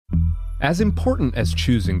As important as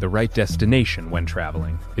choosing the right destination when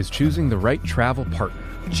traveling is choosing the right travel partner.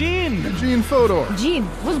 Gene Fodor. Gene,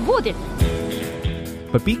 was будет?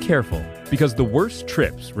 But be careful, because the worst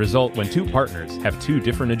trips result when two partners have two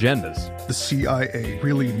different agendas. The CIA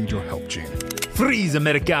really need your help, Gene. Freeze,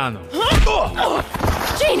 Americano!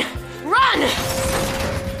 Gene, run!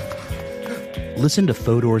 Listen to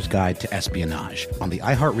Fodor's Guide to Espionage on the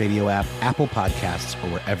iHeartRadio app, Apple Podcasts,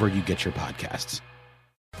 or wherever you get your podcasts.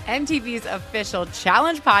 MTV's official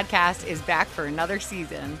Challenge podcast is back for another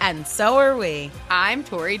season. And so are we. I'm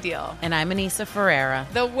Tori Deal. And I'm Anissa Ferreira.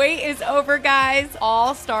 The wait is over, guys.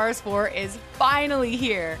 All Stars 4 is finally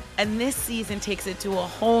here. And this season takes it to a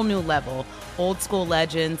whole new level. Old school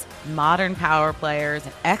legends, modern power players,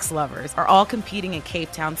 and ex-lovers are all competing in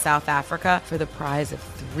Cape Town, South Africa for the prize of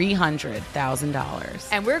 $300,000.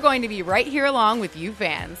 And we're going to be right here along with you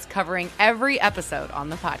fans, covering every episode on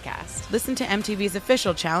the podcast. Listen to MTV's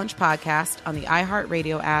official Challenge podcast on the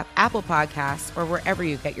iHeartRadio app, Apple Podcasts, or wherever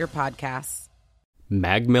you get your podcasts.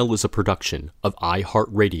 MagMel is a production of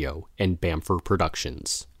iHeartRadio and Bamford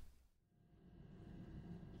Productions.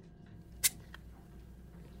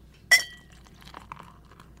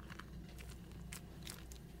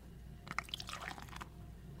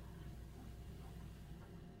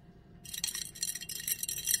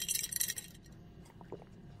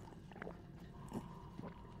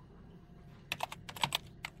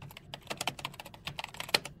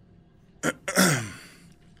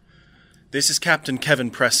 This is Captain Kevin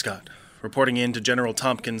Prescott, reporting in to General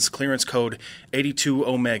Tompkins, clearance code 82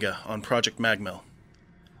 Omega on Project Magmel.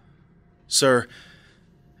 Sir,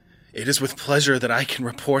 it is with pleasure that I can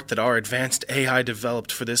report that our advanced AI developed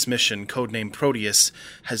for this mission, codenamed Proteus,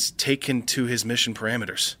 has taken to his mission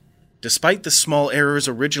parameters. Despite the small errors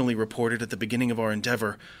originally reported at the beginning of our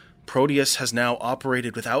endeavor, Proteus has now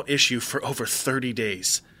operated without issue for over 30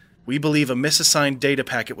 days. We believe a misassigned data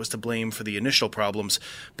packet was to blame for the initial problems,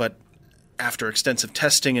 but after extensive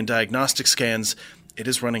testing and diagnostic scans, it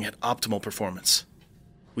is running at optimal performance.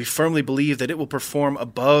 We firmly believe that it will perform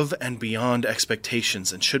above and beyond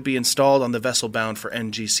expectations and should be installed on the vessel bound for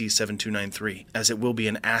NGC 7293, as it will be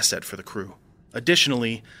an asset for the crew.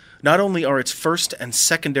 Additionally, not only are its first and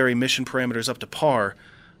secondary mission parameters up to par,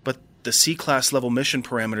 but the C-class level mission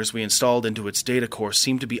parameters we installed into its data core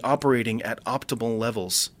seem to be operating at optimal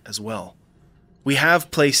levels as well. We have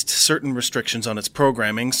placed certain restrictions on its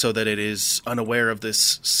programming so that it is unaware of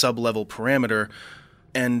this sub-level parameter,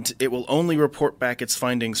 and it will only report back its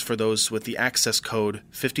findings for those with the access code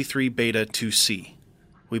 53-beta-2C.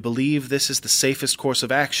 We believe this is the safest course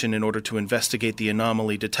of action in order to investigate the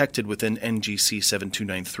anomaly detected within NGC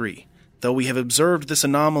 7293. Though we have observed this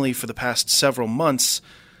anomaly for the past several months,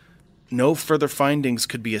 no further findings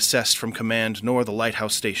could be assessed from Command nor the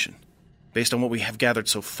Lighthouse Station. Based on what we have gathered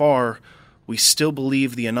so far, we still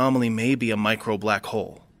believe the anomaly may be a micro-black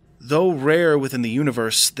hole. Though rare within the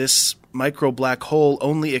universe, this micro-black hole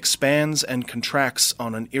only expands and contracts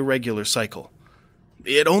on an irregular cycle.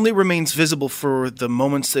 It only remains visible for the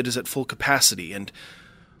moments it is at full capacity, and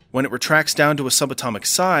when it retracts down to a subatomic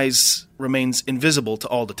size, remains invisible to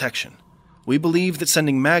all detection. We believe that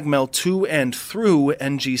sending Magmel to and through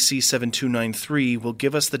NGC 7293 will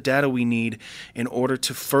give us the data we need in order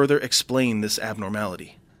to further explain this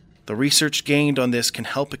abnormality. The research gained on this can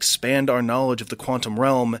help expand our knowledge of the quantum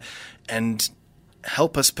realm and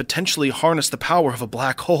help us potentially harness the power of a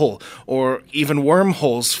black hole, or even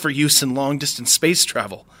wormholes for use in long-distance space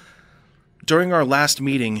travel. During our last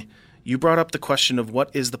meeting, you brought up the question of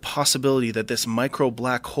what is the possibility that this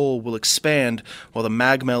micro-black hole will expand while the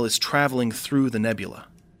Magmel is traveling through the nebula.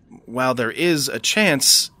 While there is a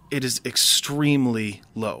chance, it is extremely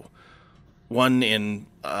low. 1 in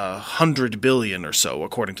 100 billion or so,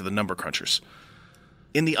 according to the number crunchers.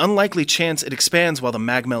 In the unlikely chance it expands while the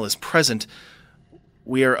Magmel is present,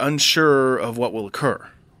 we are unsure of what will occur.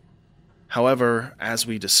 However, as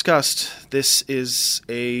we discussed, this is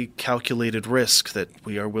a calculated risk that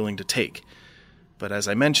we are willing to take. But as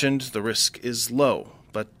I mentioned, the risk is low,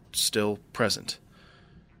 but still present.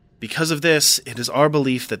 Because of this, it is our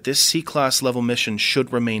belief that this C-class level mission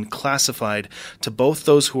should remain classified to both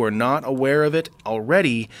those who are not aware of it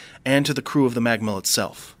already and to the crew of the Magmel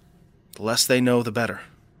itself. The less they know, the better,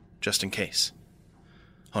 just in case.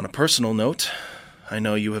 On a personal note, I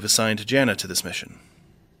know you have assigned Jana to this mission.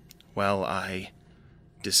 While I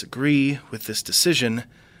disagree with this decision,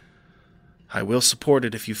 I will support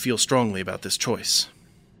it if you feel strongly about this choice.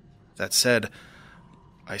 That said,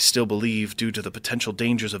 I still believe, due to the potential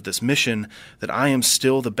dangers of this mission, that I am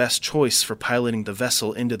still the best choice for piloting the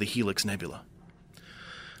vessel into the Helix Nebula.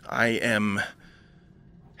 I am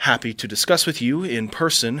happy to discuss with you in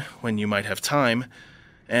person when you might have time,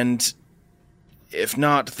 and if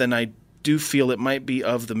not, then I do feel it might be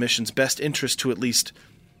of the mission's best interest to at least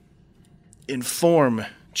inform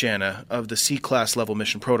Jana of the C-Class level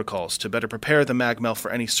mission protocols to better prepare the Magmel for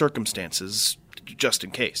any circumstances, just in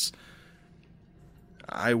case.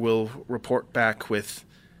 I will report back with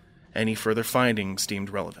any further findings deemed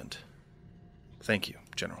relevant. Thank you,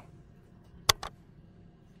 General.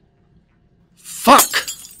 Fuck!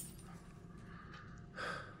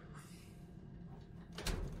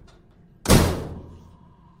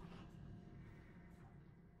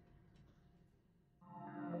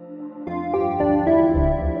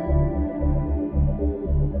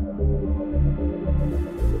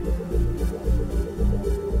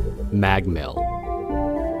 Magmel.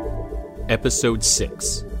 Episode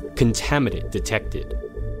 6. Contaminate Detected.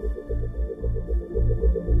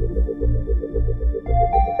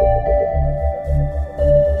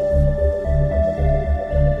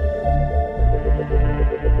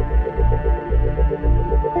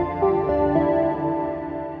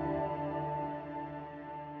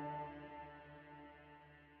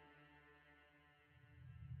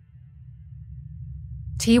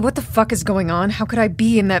 T, what the fuck is going on? How could I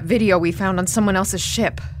be in that video we found on someone else's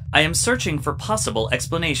ship? I am searching for possible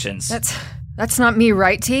explanations. That's not me,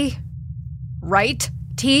 right, T? Right,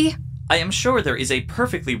 T? I am sure there is a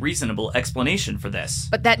perfectly reasonable explanation for this.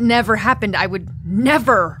 But that never happened. I would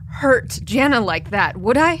never hurt Jana like that,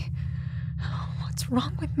 would I? What's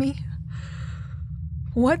wrong with me?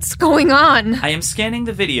 What's going on? I am scanning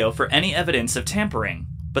the video for any evidence of tampering,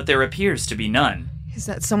 but there appears to be none. Is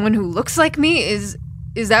that someone who looks like me? Is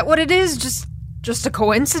that what it is? Just a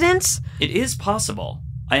coincidence? It is possible.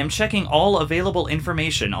 I am checking all available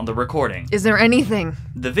information on the recording. Is there anything?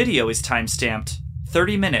 The video is timestamped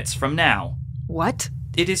 30 minutes from now. What?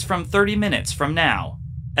 It is from 30 minutes from now.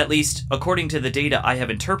 At least, according to the data I have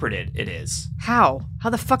interpreted, it is. How? How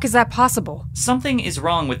the fuck is that possible? Something is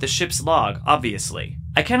wrong with the ship's log, obviously.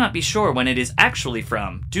 I cannot be sure when it is actually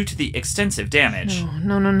from, due to the extensive damage.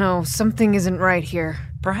 No. Something isn't right here.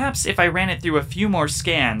 Perhaps if I ran it through a few more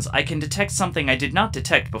scans, I can detect something I did not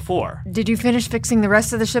detect before. Did you finish fixing the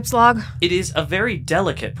rest of the ship's log? It is a very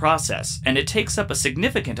delicate process, and it takes up a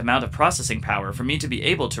significant amount of processing power for me to be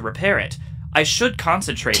able to repair it. I should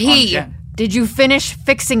concentrate on Did you finish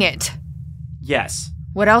fixing it? Yes.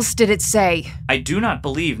 What else did it say? I do not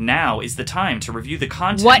believe now is the time to review the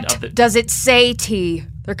content of the... What does it say, T?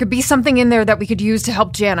 There could be something in there that we could use to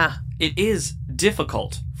help Jana. It is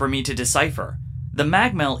difficult for me to decipher. The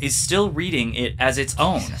Magmel is still reading it as its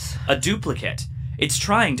own, a duplicate. It's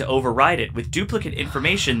trying to override it with duplicate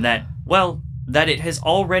information that it has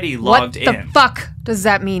already logged in. What the fuck does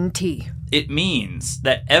that mean, T? It means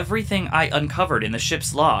that everything I uncovered in the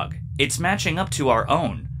ship's log, it's matching up to our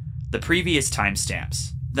own. The previous timestamps,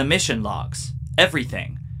 the mission logs,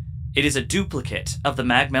 everything. It is a duplicate of the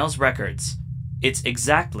Magmel's records. It's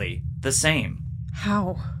exactly the same.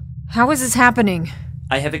 How? How is this happening?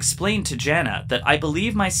 I have explained to Jana that I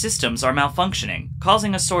believe my systems are malfunctioning,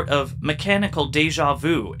 causing a sort of mechanical deja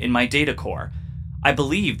vu in my data core. I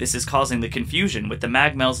believe this is causing the confusion with the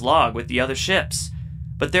Magmel's log with the other ships.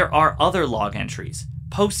 But there are other log entries,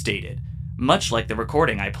 post-dated, much like the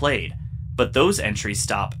recording I played. But those entries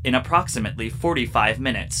stop in approximately 45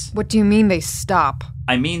 minutes. What do you mean they stop?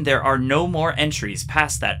 I mean there are no more entries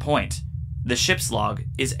past that point. The ship's log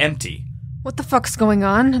is empty. What the fuck's going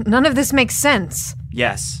on? None of this makes sense.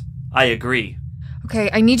 Yes, I agree. Okay,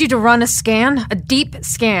 I need you to run a scan, a deep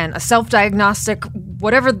scan, a self-diagnostic,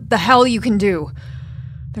 whatever the hell you can do.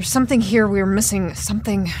 There's something here we're missing,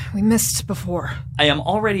 something we missed before. I am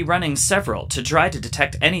already running several to try to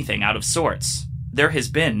detect anything out of sorts. There has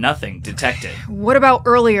been nothing detected. What about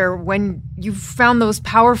earlier, when you found those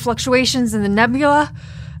power fluctuations in the nebula?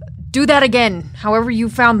 Do that again, however you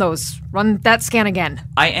found those. Run that scan again.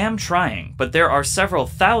 I am trying, but there are several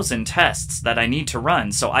thousand tests that I need to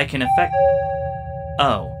run so I can effect...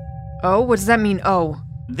 Oh. Oh? What does that mean, oh?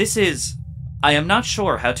 I am not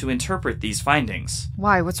sure how to interpret these findings.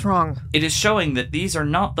 Why? What's wrong? It is showing that these are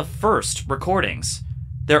not the first recordings.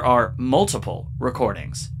 There are multiple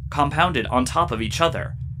recordings, compounded on top of each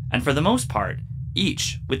other, and for the most part,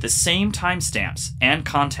 each with the same timestamps and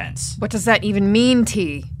contents. What does that even mean,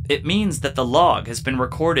 T? It means that the log has been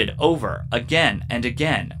recorded over, again and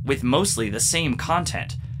again, with mostly the same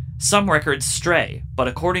content. Some records stray, but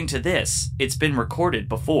according to this, it's been recorded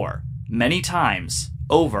before, many times,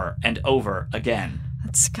 over and over again.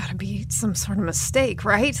 That's gotta be some sort of mistake,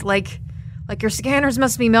 right? Like your scanners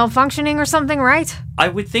must be malfunctioning or something, right? I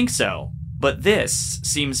would think so, but this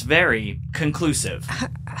seems very conclusive.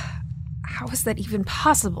 How is that even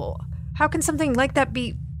possible? How can something like that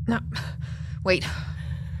be... No. Wait.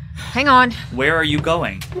 Hang on. Where are you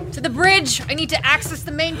going? To the bridge! I need to access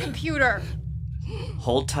the main computer.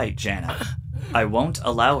 Hold tight, Jana. I won't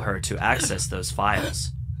allow her to access those files.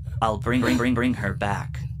 I'll bring her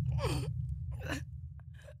back.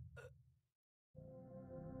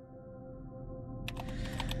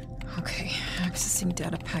 Okay, accessing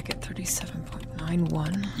data packet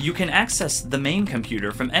 37.91. You can access the main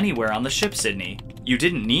computer from anywhere on the ship, Sydney. You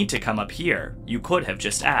didn't need to come up here. You could have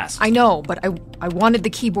just asked. I know, but I wanted the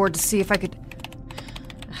keyboard to see if I could...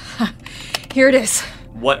 Here it is.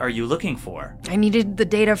 What are you looking for? I needed the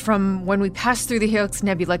data from when we passed through the Helix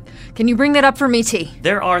Nebula. Can you bring that up for me, T?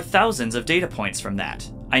 There are thousands of data points from that.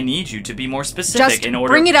 I need you to be more specific in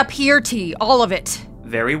order... Bring it up here, T. All of it.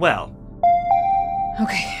 Very well.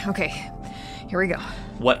 Okay. Here we go.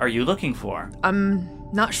 What are you looking for?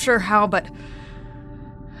 I'm not sure how, but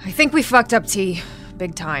I think we fucked up, T.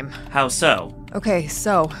 Big time. How so? Okay,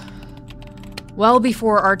 so... Well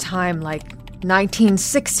before our time, like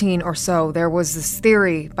 1916 or so, there was this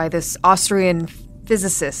theory by this Austrian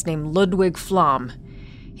physicist named Ludwig Flamm.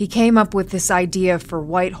 He came up with this idea for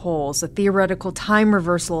white holes, a theoretical time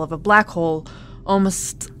reversal of a black hole,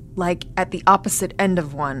 almost like at the opposite end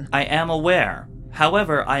of one. I am aware.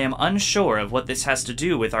 However, I am unsure of what this has to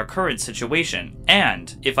do with our current situation.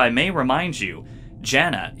 And, if I may remind you,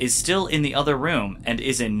 Jana is still in the other room and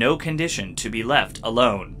is in no condition to be left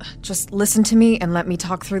alone. Just listen to me and let me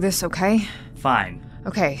talk through this, okay? Fine.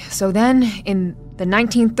 Okay, so then, in the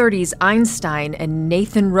 1930s, Einstein and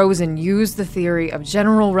Nathan Rosen used the theory of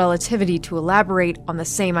general relativity to elaborate on the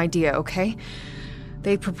same idea, okay?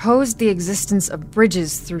 They proposed the existence of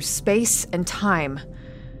bridges through space and time.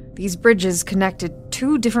 These bridges connected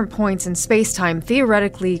two different points in space-time,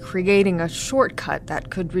 theoretically creating a shortcut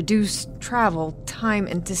that could reduce travel, time,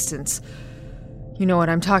 and distance. You know what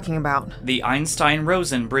I'm talking about. The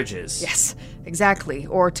Einstein-Rosen bridges. Yes, exactly.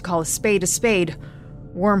 Or to call a spade,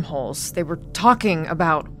 wormholes. They were talking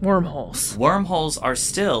about wormholes. Wormholes are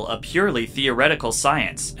still a purely theoretical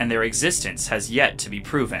science, and their existence has yet to be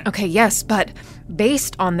proven. Okay, yes, but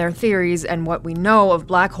based on their theories and what we know of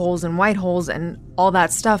black holes and white holes and all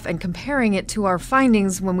that stuff, and comparing it to our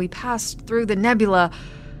findings when we passed through the nebula,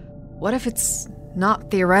 what if it's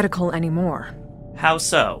not theoretical anymore? How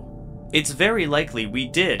so? It's very likely we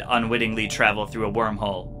did unwittingly travel through a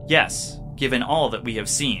wormhole. Yes, given all that we have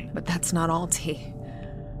seen. But that's not all, T.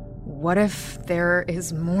 What if there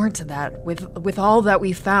is more to that? With all that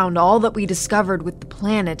we found, all that we discovered with the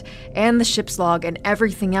planet and the ship's log and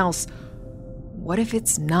everything else, what if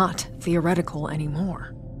it's not theoretical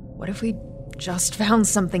anymore? What if we just found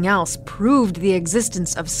something else, proved the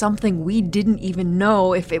existence of something we didn't even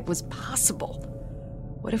know if it was possible?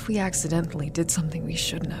 What if we accidentally did something we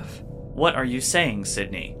shouldn't have? What are you saying,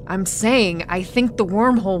 Sydney? I'm saying I think the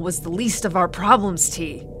wormhole was the least of our problems,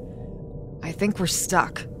 T. I think we're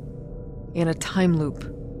stuck in a time loop.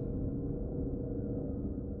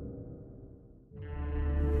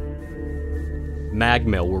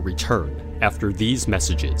 Magmail will return after these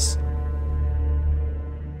messages.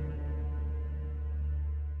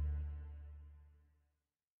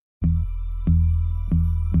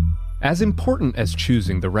 As important as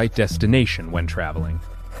choosing the right destination when traveling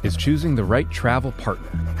is choosing the right travel partner.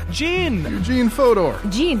 Eugene Fodor.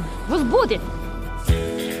 Jean, was booted.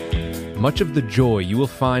 Much of the joy you will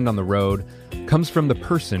find on the road comes from the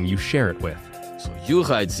person you share it with. So you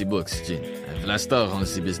write the books, Jean, and Vlastar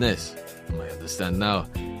runs the business. I understand now.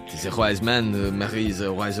 It is a wise man marries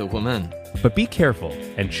a wiser woman. But be careful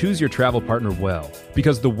and choose your travel partner well,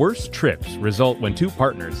 because the worst trips result when two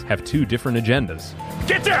partners have two different agendas.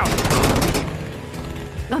 Get down!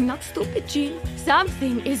 I'm not stupid, Jean.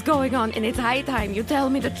 Something is going on, and it's high time you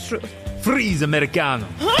tell me the truth. Freeze, Americano!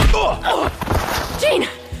 Jean,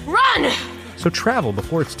 run! So travel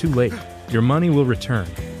before it's too late. Your money will return,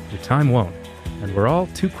 your time won't, and we're all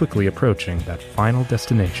too quickly approaching that final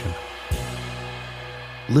destination.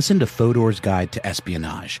 Listen to Fodor's Guide to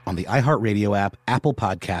Espionage on the iHeartRadio app, Apple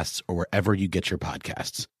Podcasts, or wherever you get your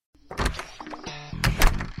podcasts.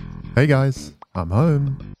 Hey guys, I'm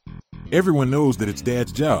home. Everyone knows that it's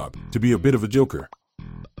Dad's job to be a bit of a joker.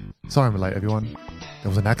 Sorry I'm late, everyone. There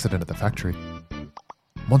was an accident at the factory.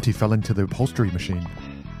 Monty fell into the upholstery machine.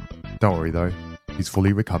 Don't worry though, he's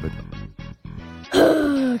fully recovered.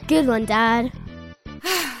 Good one, Dad.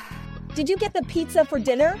 Did you get the pizza for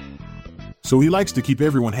dinner? So he likes to keep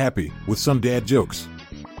everyone happy with some dad jokes.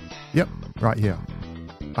 Yep, right here.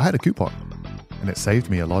 I had a coupon, and it saved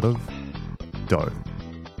me a lot of dough.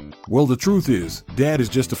 Well, the truth is, Dad is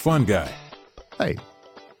just a fun guy. Hey,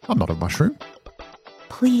 I'm not a mushroom.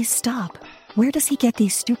 Please stop. Where does he get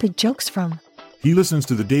these stupid jokes from? He listens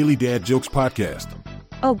to the Daily Dad Jokes podcast.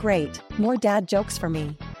 Oh, great. More dad jokes for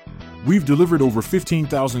me. We've delivered over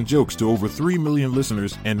 15,000 jokes to over 3 million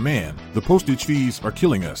listeners, and man, the postage fees are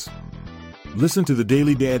killing us. Listen to the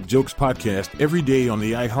Daily Dad Jokes podcast every day on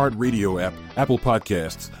the iHeartRadio app, Apple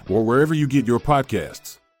Podcasts, or wherever you get your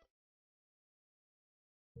podcasts.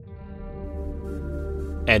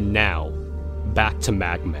 And now, back to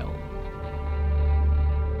Magmel.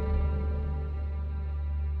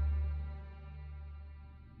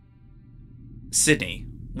 Sydney,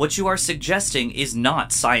 what you are suggesting is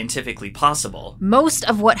not scientifically possible. Most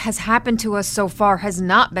of what has happened to us so far has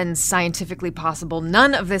not been scientifically possible.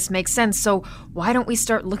 None of this makes sense, so why don't we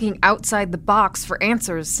start looking outside the box for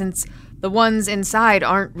answers, since the ones inside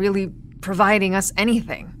aren't really providing us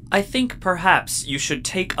anything? I think perhaps you should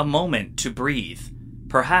take a moment to breathe.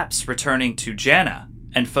 Perhaps returning to Jana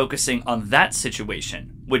and focusing on that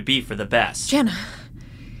situation would be for the best. Jana.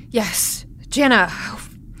 Yes, Jana.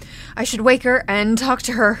 I should wake her and talk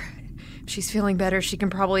to her. If she's feeling better, she can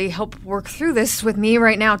probably help work through this with me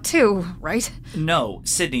right now, too, right? No,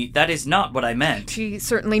 Sydney, that is not what I meant. She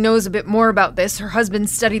certainly knows a bit more about this. Her husband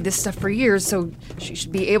studied this stuff for years, so she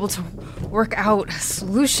should be able to work out a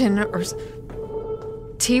solution or...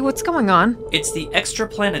 T, what's going on? It's the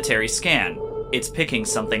extraplanetary scan. It's picking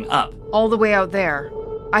something up. All the way out there.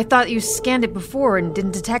 I thought you scanned it before and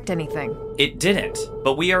didn't detect anything. It didn't,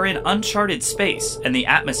 but we are in uncharted space, and the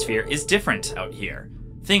atmosphere is different out here.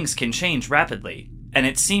 Things can change rapidly, and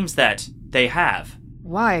it seems that they have.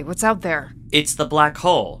 Why? What's out there? It's the black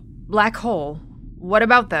hole. Black hole? What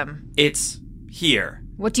about them? It's here.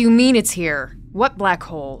 What do you mean it's here? What black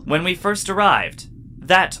hole? When we first arrived,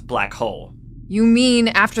 that black hole. You mean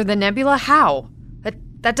after the nebula? How?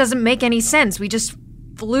 That doesn't make any sense. We just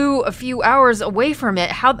flew a few hours away from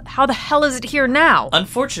it. How the hell is it here now?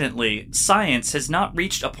 Unfortunately, science has not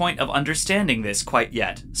reached a point of understanding this quite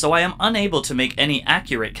yet, so I am unable to make any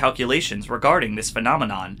accurate calculations regarding this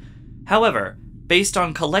phenomenon. However, based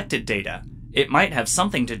on collected data, it might have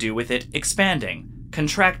something to do with it expanding,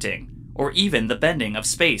 contracting, or even the bending of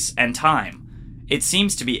space and time. It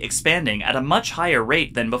seems to be expanding at a much higher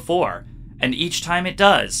rate than before, and each time it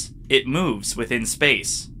does, it moves within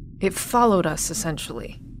space. It followed us,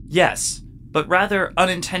 essentially. Yes, but rather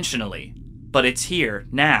unintentionally. But it's here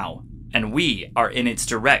now, and we are in its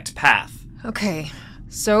direct path. Okay,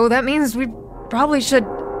 so that means we probably should...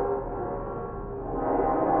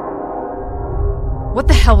 What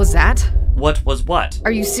the hell was that? What was what?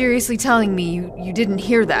 Are you seriously telling me you didn't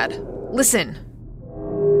hear that? Listen.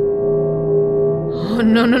 Oh,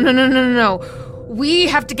 no. We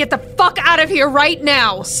have to get the fuck out of here right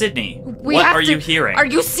now! Sydney, what are you hearing? Are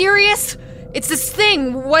you serious? It's this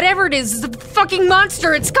thing, whatever it is, the fucking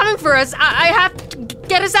monster, it's coming for us. I have to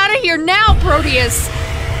get us out of here now, Proteus!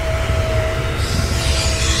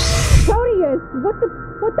 Proteus, what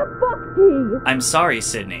the fuck, T? I'm sorry,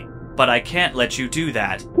 Sydney, but I can't let you do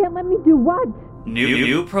that. Can't let me do what?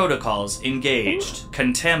 New protocols engaged.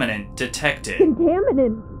 Contaminant detected.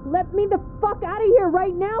 Contaminant? Let me the fuck out of here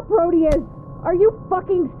right now, Proteus! Are you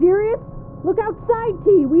fucking serious? Look outside,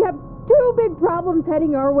 T. We have 2 big problems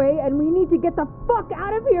heading our way, and we need to get the fuck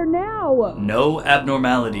out of here now! No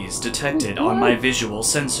abnormalities detected on my visual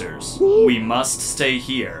sensors. We must stay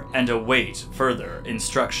here and await further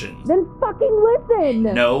instructions. Then fucking listen!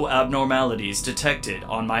 No abnormalities detected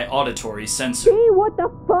on my auditory sensor. T, what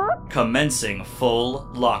the fuck? Commencing full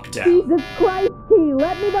lockdown. Jesus Christ, T,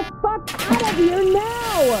 let me the fuck out of here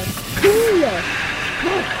now! T!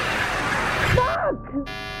 Fuck!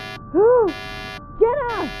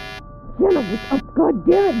 Jenna! Jenna, wake up! God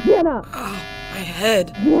damn it, Jenna! Oh, my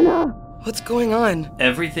head. Jenna! What's going on?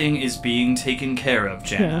 Everything is being taken care of,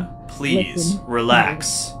 Jana. Please, listen.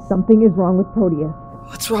 relax. Something is wrong with Proteus.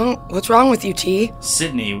 What's wrong with you, T?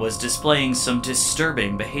 Sydney was displaying some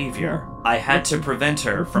disturbing behavior. I had to prevent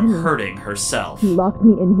her from hurting herself. He locked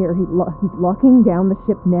me in here. He's locking down the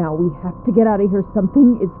ship now. We have to get out of here.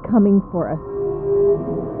 Something is coming for us.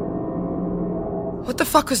 What the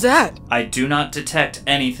fuck was that? I do not detect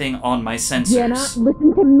anything on my sensors. Jenna,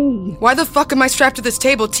 listen to me. Why the fuck am I strapped to this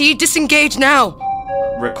table? T, disengage now.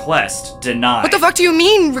 Request denied. What the fuck do you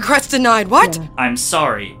mean, request denied? What? Jenna. I'm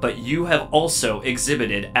sorry, but you have also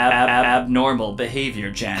exhibited abnormal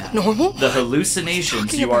behavior, Jana. Abnormal? The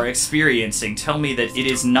hallucinations you are experiencing tell me that it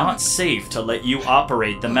is not safe to let you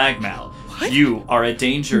operate the Magmal. What? You are a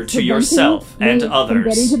danger to yourself and others.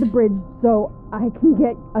 Getting to the bridge so I can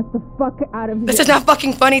get us the fuck out of here. This is not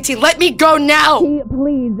fucking funny, T. Let me go now! T,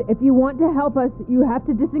 please, if you want to help us, you have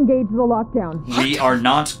to disengage the lockdown. We are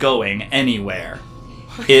not going anywhere.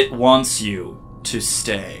 It wants you. to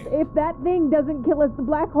stay. If that thing doesn't kill us, the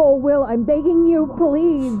black hole will. I'm begging you,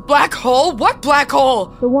 please. Black hole? What black hole?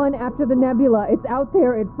 The one after the nebula. It's out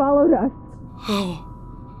there. It followed us.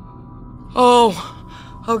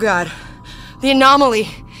 Oh God. The anomaly.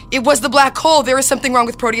 It was the black hole. There is something wrong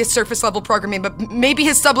with Proteus' surface level programming, but maybe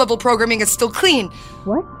his sub-level programming is still clean.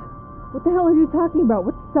 What? What the hell are you talking about?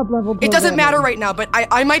 What's sub-level programming? It doesn't matter right now, but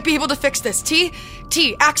I might be able to fix this. T,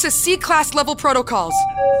 access C-class level protocols.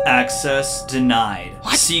 Access denied.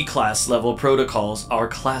 What? C-class level protocols are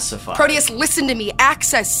classified. Proteus, listen to me.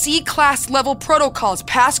 Access C-class level protocols.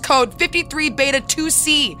 Passcode 53 beta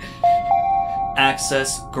 2C.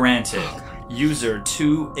 Access granted. User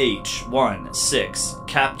 2H16,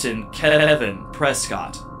 Captain Kevin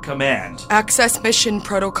Prescott. Command. Access mission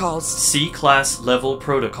protocols. C-class level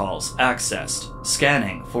protocols accessed.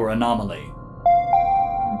 Scanning for anomaly.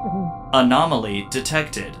 Anomaly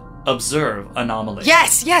detected. Observe anomaly.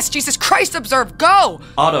 Yes, Jesus Christ, observe, go!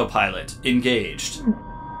 Autopilot engaged. Yes,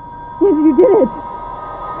 you did it!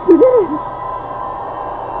 You did it!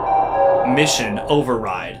 Mission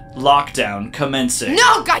override. Lockdown commencing.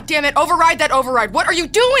 No, goddammit! Override that override! What are you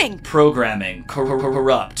doing? Programming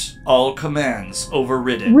corrupt. All commands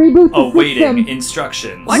overridden. Reboot the Awaiting system.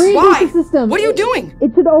 instructions. What? Reboot Why? the system. What are you doing?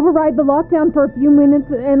 It should override the lockdown for a few minutes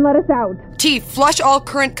and let us out. T, flush all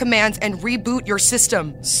current commands and reboot your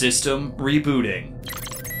system. System rebooting.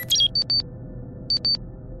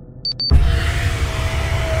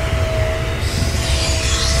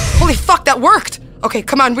 Holy fuck, that worked! Okay,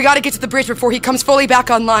 come on, we gotta get to the bridge before he comes fully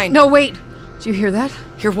back online. No, wait. Did you hear that?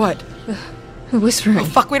 Hear what? The whispering. Oh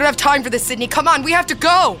fuck, we don't have time for this, Sydney. Come on, we have to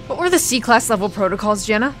go! What were the C-class level protocols,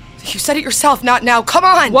 Jenna? You said it yourself, not now. Come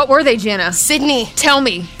on! What were they, Jenna? Sydney! Tell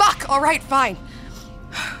me. Fuck, alright, fine.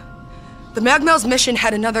 The Magmel's mission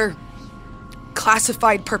had another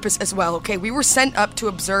classified purpose as well, okay? We were sent up to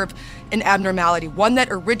observe an abnormality, one that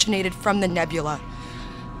originated from the nebula.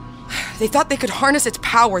 They thought they could harness its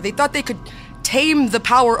power. They thought they could tame the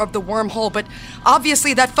power of the wormhole, but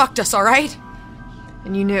obviously that fucked us, alright?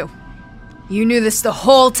 And you knew. You knew this the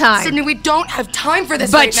whole time. Sydney, we don't have time for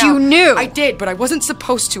this but right now. you knew. I did, but I wasn't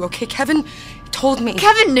supposed to, okay? Kevin told me.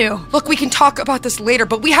 Kevin knew. Look, we can talk about this later,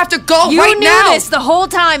 but we have to go you right now. You knew this the whole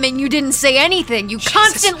time and you didn't say anything. You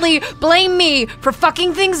constantly blame me for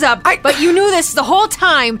fucking things up, but you knew this the whole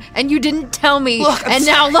time and you didn't tell me. Look, and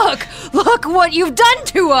now look what you've done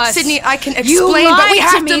to us. Sydney, I can you explain, lied but we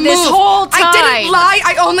have to to me move. This whole time. I didn't lie.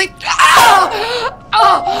 I only.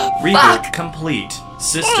 Reboot complete.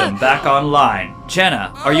 System back online.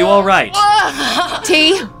 Jenna, are you alright?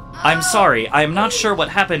 T? I'm sorry, I am not sure what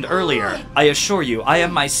happened earlier. I assure you, I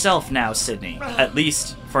am myself now, Sydney. At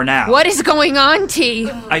least, for now. What is going on, T?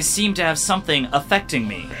 I seem to have something affecting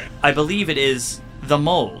me. I believe it is the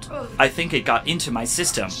mold. I think it got into my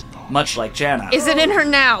system, much like Jana. Is it in her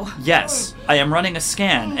now? Yes, I am running a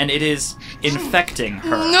scan, and it is infecting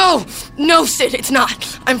her. No, Sid, it's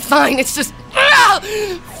not. I'm fine, it's just...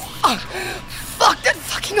 Fuck, that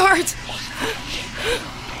fucking hurts.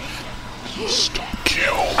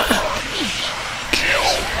 Kill.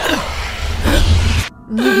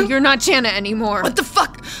 You're not Jana anymore. What the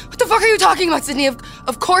fuck? What the fuck are you talking about, Sydney?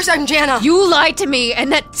 Of course I'm Jana. You lied to me,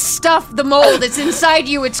 and that stuff, the mold, it's inside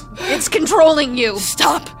you. It's controlling you.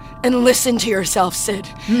 Stop and listen to yourself, Sid.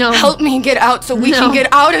 No. Help me get out so we can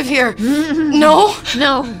get out of here. No?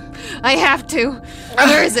 No. I have to.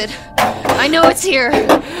 Where is it? I know it's here.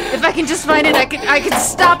 If I can just find it, I can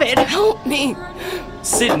stop it. Help me.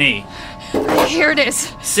 Sydney. Here it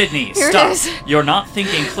is. Sydney, Here stop. It is. You're not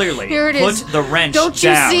thinking clearly. Here it is. Put the wrench down. Don't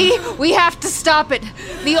you see? We have to stop it.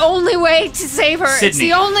 The only way to save her. Sydney, it's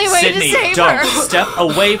the only way Sydney, to save don't. her. Step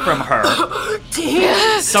away from her.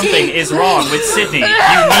 Something is wrong with Sydney. You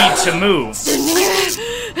need to move. Sydney,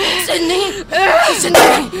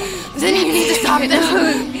 you need to stop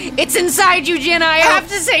this. It's inside you, Jenna. I have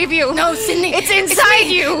to save you. No, Sydney. It's inside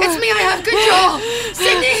you. It's me. I have control.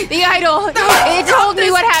 Sydney. The idol. It told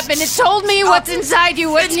me what happened. It told me what's inside you.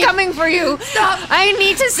 What's coming for you. Stop. I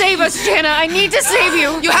need to save us, Jenna. I need to save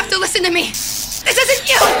you. You have to listen to me. This isn't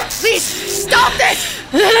you. Please, stop this.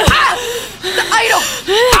 The idol.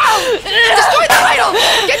 Destroy the idol.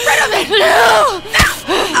 Get rid of it.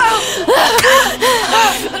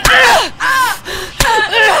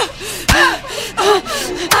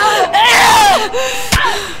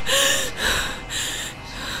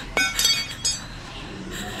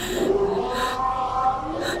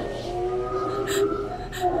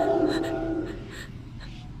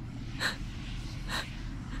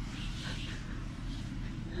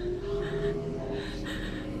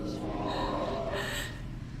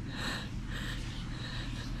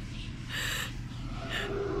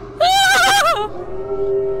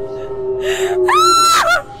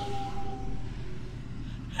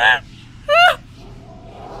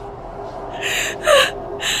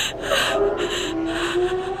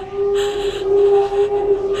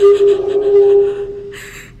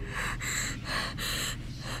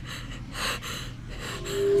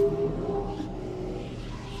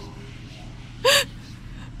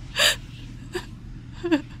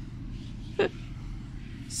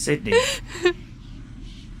 Sydney.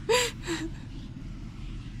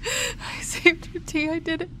 I saved her, T. I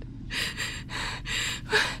did it.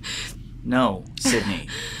 No, Sydney.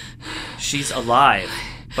 She's alive,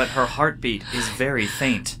 but her heartbeat is very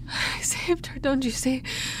faint. I saved her, don't you see?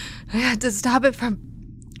 I had to stop it from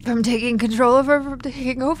taking control of her, from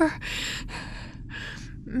taking over.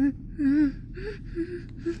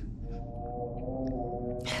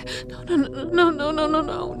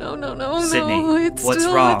 No. Sydney, what's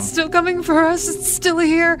wrong? It's still coming for us. It's still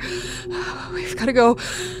here. We've got to go.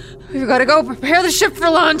 We've got to go prepare the ship for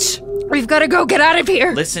launch. We've got to go get out of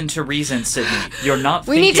here. Listen to reason, Sydney. You're not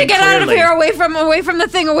We thinking need to get clearly. out of here, away from the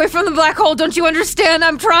thing, away from the black hole. Don't you understand?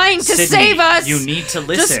 I'm trying to Sydney, save us. you need to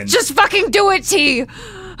listen. Just fucking do it, T.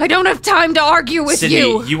 I don't have time to argue with Sydney,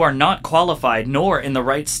 you. you are not qualified nor in the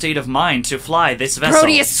right state of mind to fly this vessel.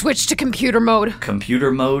 Proteus, switch to computer mode. Computer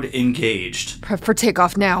mode engaged. Prep for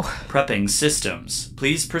takeoff now. Prepping systems.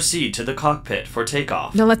 Please proceed to the cockpit for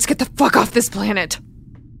takeoff. Now let's get the fuck off this planet.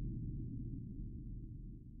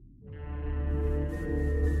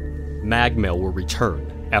 Magmail will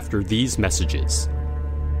return after these messages.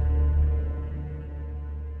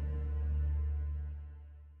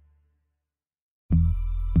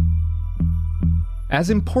 As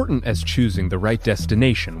important as choosing the right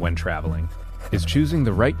destination when traveling is choosing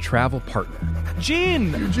the right travel partner.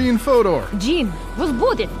 Eugene Fodor. Gene,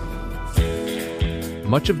 возбудит.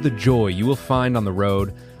 Much of the joy you will find on the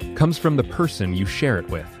road comes from the person you share it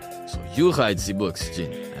with. So you write the books,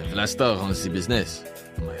 Jean, and Vlastar runs the business.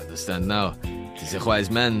 I understand now. It is a wise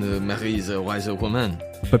man marries a wiser woman.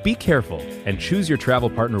 But be careful and choose your travel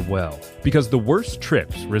partner well, because the worst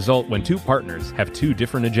trips result when two partners have two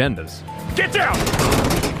different agendas. Get down!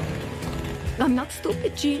 I'm not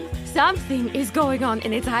stupid, Gene. Something is going on,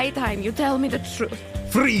 and it's high time you tell me the truth.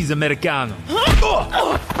 Freeze, Americano!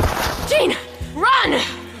 Gene, run!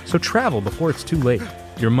 So travel before it's too late.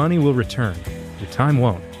 Your money will return, your time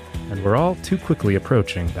won't, and we're all too quickly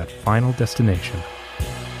approaching that final destination.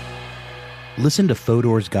 Listen to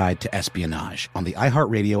Fodor's Guide to Espionage on the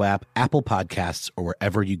iHeartRadio app, Apple Podcasts, or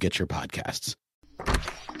wherever you get your podcasts.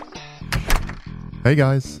 Hey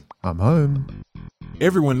guys, I'm home.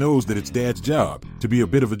 Everyone knows that it's Dad's job to be a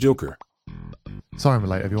bit of a joker. Sorry I'm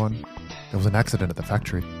late, everyone. There was an accident at the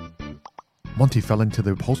factory. Monty fell into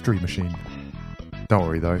the upholstery machine. Don't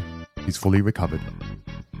worry though, he's fully recovered.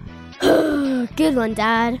 Good one,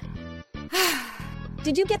 Dad.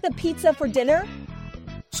 Did you get the pizza for dinner?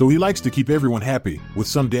 So he likes to keep everyone happy with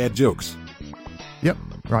some dad jokes. Yep,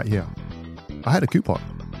 right here. I had a coupon,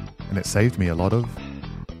 and it saved me a lot of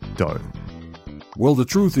dough. Well, the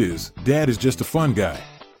truth is, Dad is just a fun guy.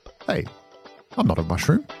 Hey, I'm not a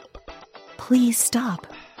mushroom. Please stop.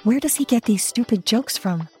 Where does he get these stupid jokes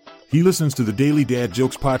from? He listens to the Daily Dad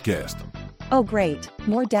Jokes podcast. Oh, great.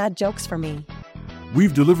 More dad jokes for me.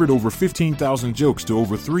 We've delivered over 15,000 jokes to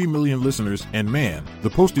over 3 million listeners, and man, the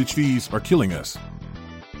postage fees are killing us.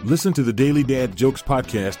 Listen to the Daily Dad Jokes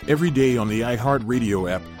podcast every day on the iHeartRadio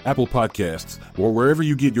app, Apple Podcasts, or wherever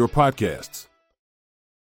you get your podcasts.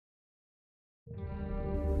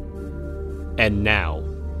 And now,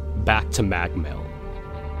 back to Magmail.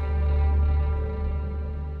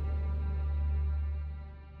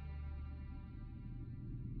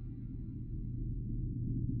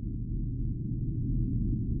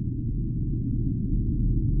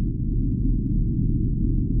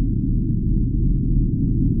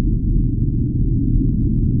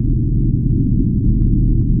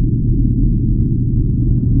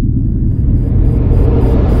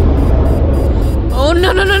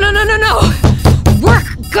 No! Work!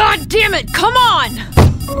 God damn it! Come on!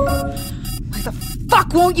 Why the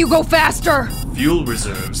fuck won't you go faster? Fuel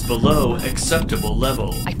reserves below acceptable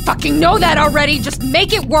level. I fucking know that already! Just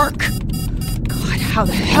make it work! God, how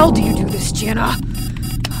the hell do you do this, Gianna?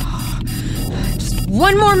 Just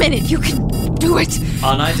one more minute, you can do it!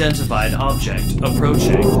 Unidentified object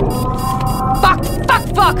approaching. Fuck!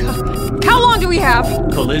 How long do we have?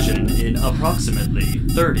 Collision in approximately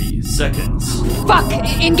 30 seconds. Fuck!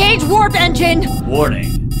 Engage warp engine!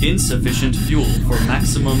 Warning. Insufficient fuel for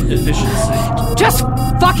maximum efficiency. Just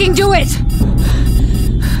fucking do it!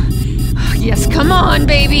 Yes, come on,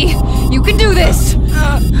 baby. You can do this.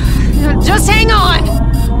 Just hang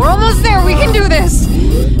on. We're almost there. We can do this.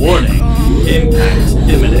 Warning. Impact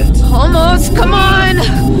imminent. Almost, come on!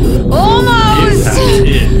 Almost! Impact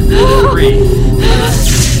in 3,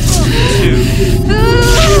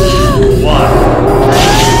 2, 1.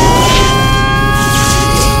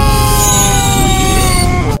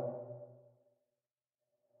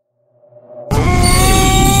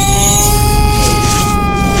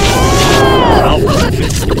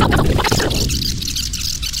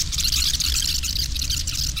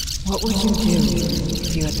 What would you do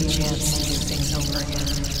if you had the chance to do things over again?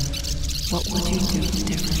 What would you do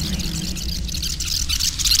differently?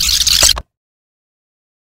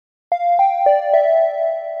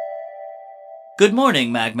 Good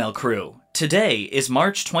morning, Magmel crew. Today is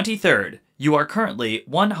March 23rd. You are currently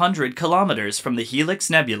 100 kilometers from the Helix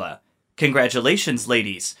Nebula. Congratulations,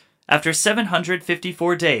 ladies. After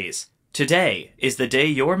 754 days, today is the day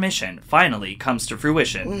your mission finally comes to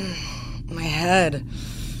fruition. My head.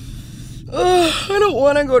 Ugh, I don't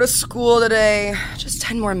want to go to school today. Just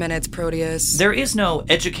 10 more minutes, Proteus. There is no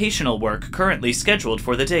educational work currently scheduled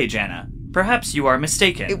for the day, Jana. Perhaps you are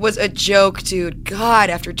mistaken. It was a joke, dude. God,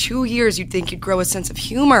 after 2 years, you'd think you'd grow a sense of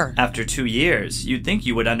humor. After 2 years, you'd think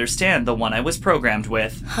you would understand the one I was programmed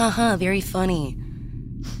with. Haha, very funny.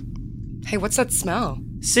 Hey, what's that smell?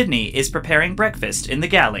 Sydney is preparing breakfast in the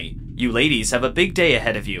galley. You ladies have a big day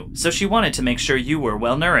ahead of you, so she wanted to make sure you were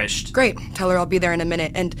well nourished. Great. Tell her I'll be there in a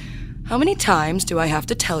minute. And how many times do I have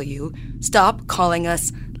to tell you, stop calling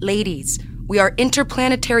us ladies? We are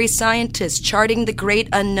interplanetary scientists charting the great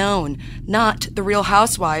unknown, not the Real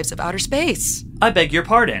Housewives of outer space. I beg your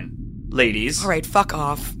pardon, ladies. All right, fuck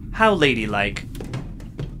off. How ladylike.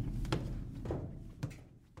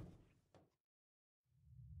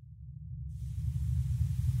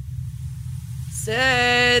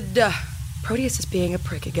 Sid! Proteus is being a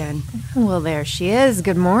prick again. Well, there she is.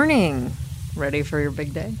 Good morning. Ready for your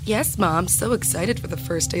big day? Yes, Mom. So excited for the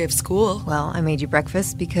first day of school. Well, I made you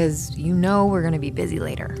breakfast because you know we're going to be busy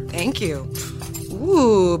later. Thank you.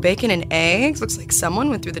 Ooh, bacon and eggs. Looks like someone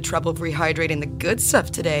went through the trouble of rehydrating the good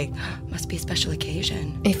stuff today. Must be a special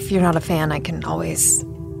occasion. If you're not a fan, I can always...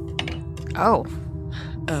 Oh.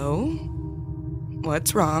 Oh?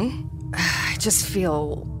 What's wrong? I just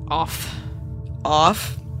feel off.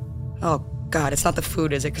 Off? Oh, God, it's not the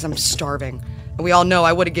food, is it? Because I'm starving. And we all know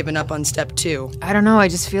I would have given up on step 2. I don't know, I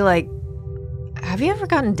just feel like... Have you ever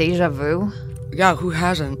gotten deja vu? Yeah, who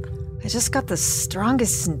hasn't? I just got the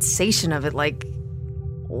strongest sensation of it, like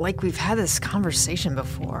we've had this conversation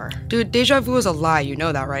before. Dude, deja vu is a lie, you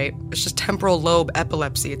know that, right? It's just temporal lobe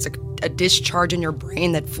epilepsy. It's a discharge in your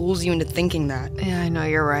brain that fools you into thinking that. Yeah, I know,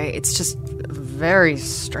 you're right. It's just a very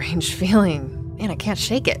strange feeling. Man, I can't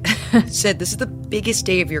shake it. Sid, this is the biggest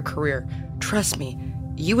day of your career. Trust me.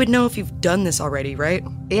 You would know if you've done this already, right?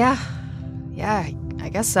 Yeah, I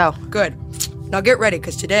guess so. Good. Now get ready,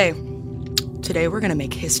 because today we're gonna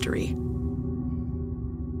make history.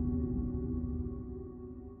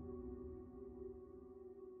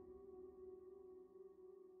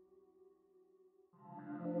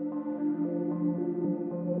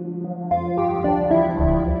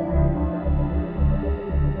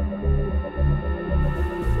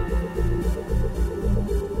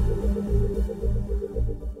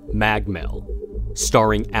 Magmel,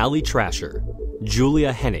 starring Ali Trasher,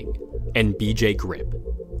 Julia Henning, and BJ Grip.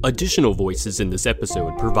 Additional voices in this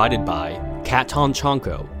episode provided by Katon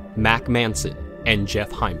Chonko, Mac Manson, and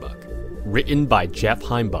Jeff Heimbuck. Written by Jeff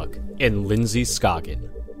Heimbuck and Lindsay Scoggin.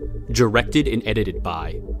 Directed and edited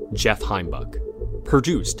by Jeff Heimbuck.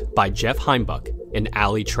 Produced by Jeff Heimbuck and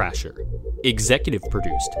Ali Trasher. Executive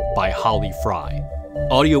produced by Holly Fry.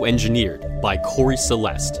 Audio engineered by Corey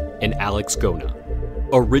Celeste and Alex Gona.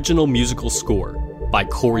 Original musical score by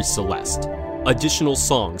Corey Celeste. Additional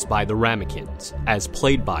songs by The Ramekins, as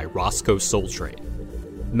played by Roscoe Soultrade.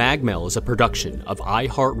 Magmel is a production of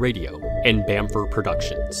iHeartRadio and Bamford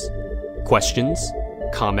Productions. Questions?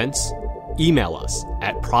 Comments? Email us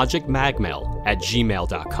at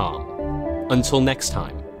projectmagmel@gmail.com. Until next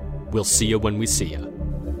time, we'll see you when we see you.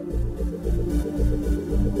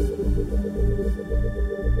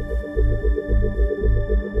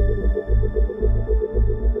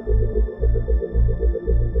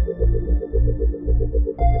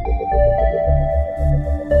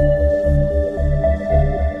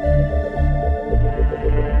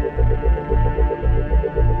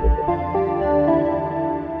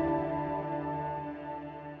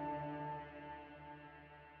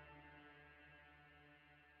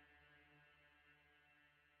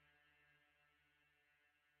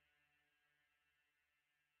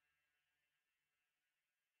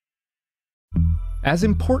 As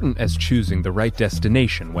important as choosing the right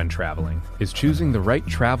destination when traveling is choosing the right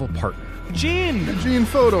travel partner. Eugene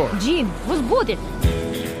Fodor. Gene, was good.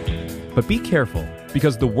 But be careful,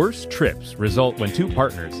 because the worst trips result when two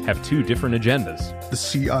partners have two different agendas. The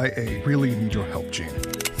CIA really need your help, Gene.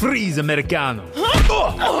 Freeze, Americano.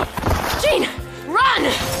 Gene, run!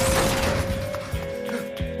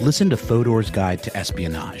 Listen to Fodor's Guide to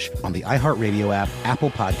Espionage on the iHeartRadio app,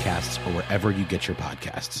 Apple Podcasts, or wherever you get your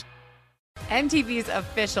podcasts. MTV's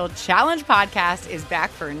official Challenge podcast is back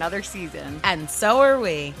for another season. And so are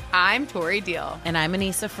we. I'm Tori Deal. And I'm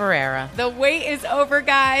Anissa Ferreira. The wait is over,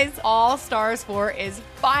 guys. All Stars 4 is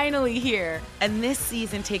finally here. And this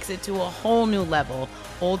season takes it to a whole new level.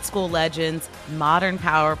 Old school legends, modern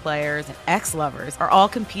power players, and ex-lovers are all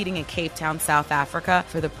competing in Cape Town, South Africa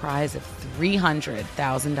for the prize of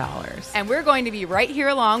 $300,000. And we're going to be right here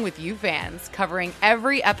along with you fans, covering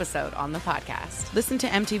every episode on the podcast. Listen to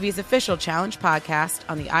MTV's official Challenge podcast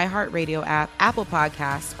on the iHeartRadio app, Apple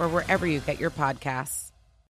Podcasts, or wherever you get your podcasts.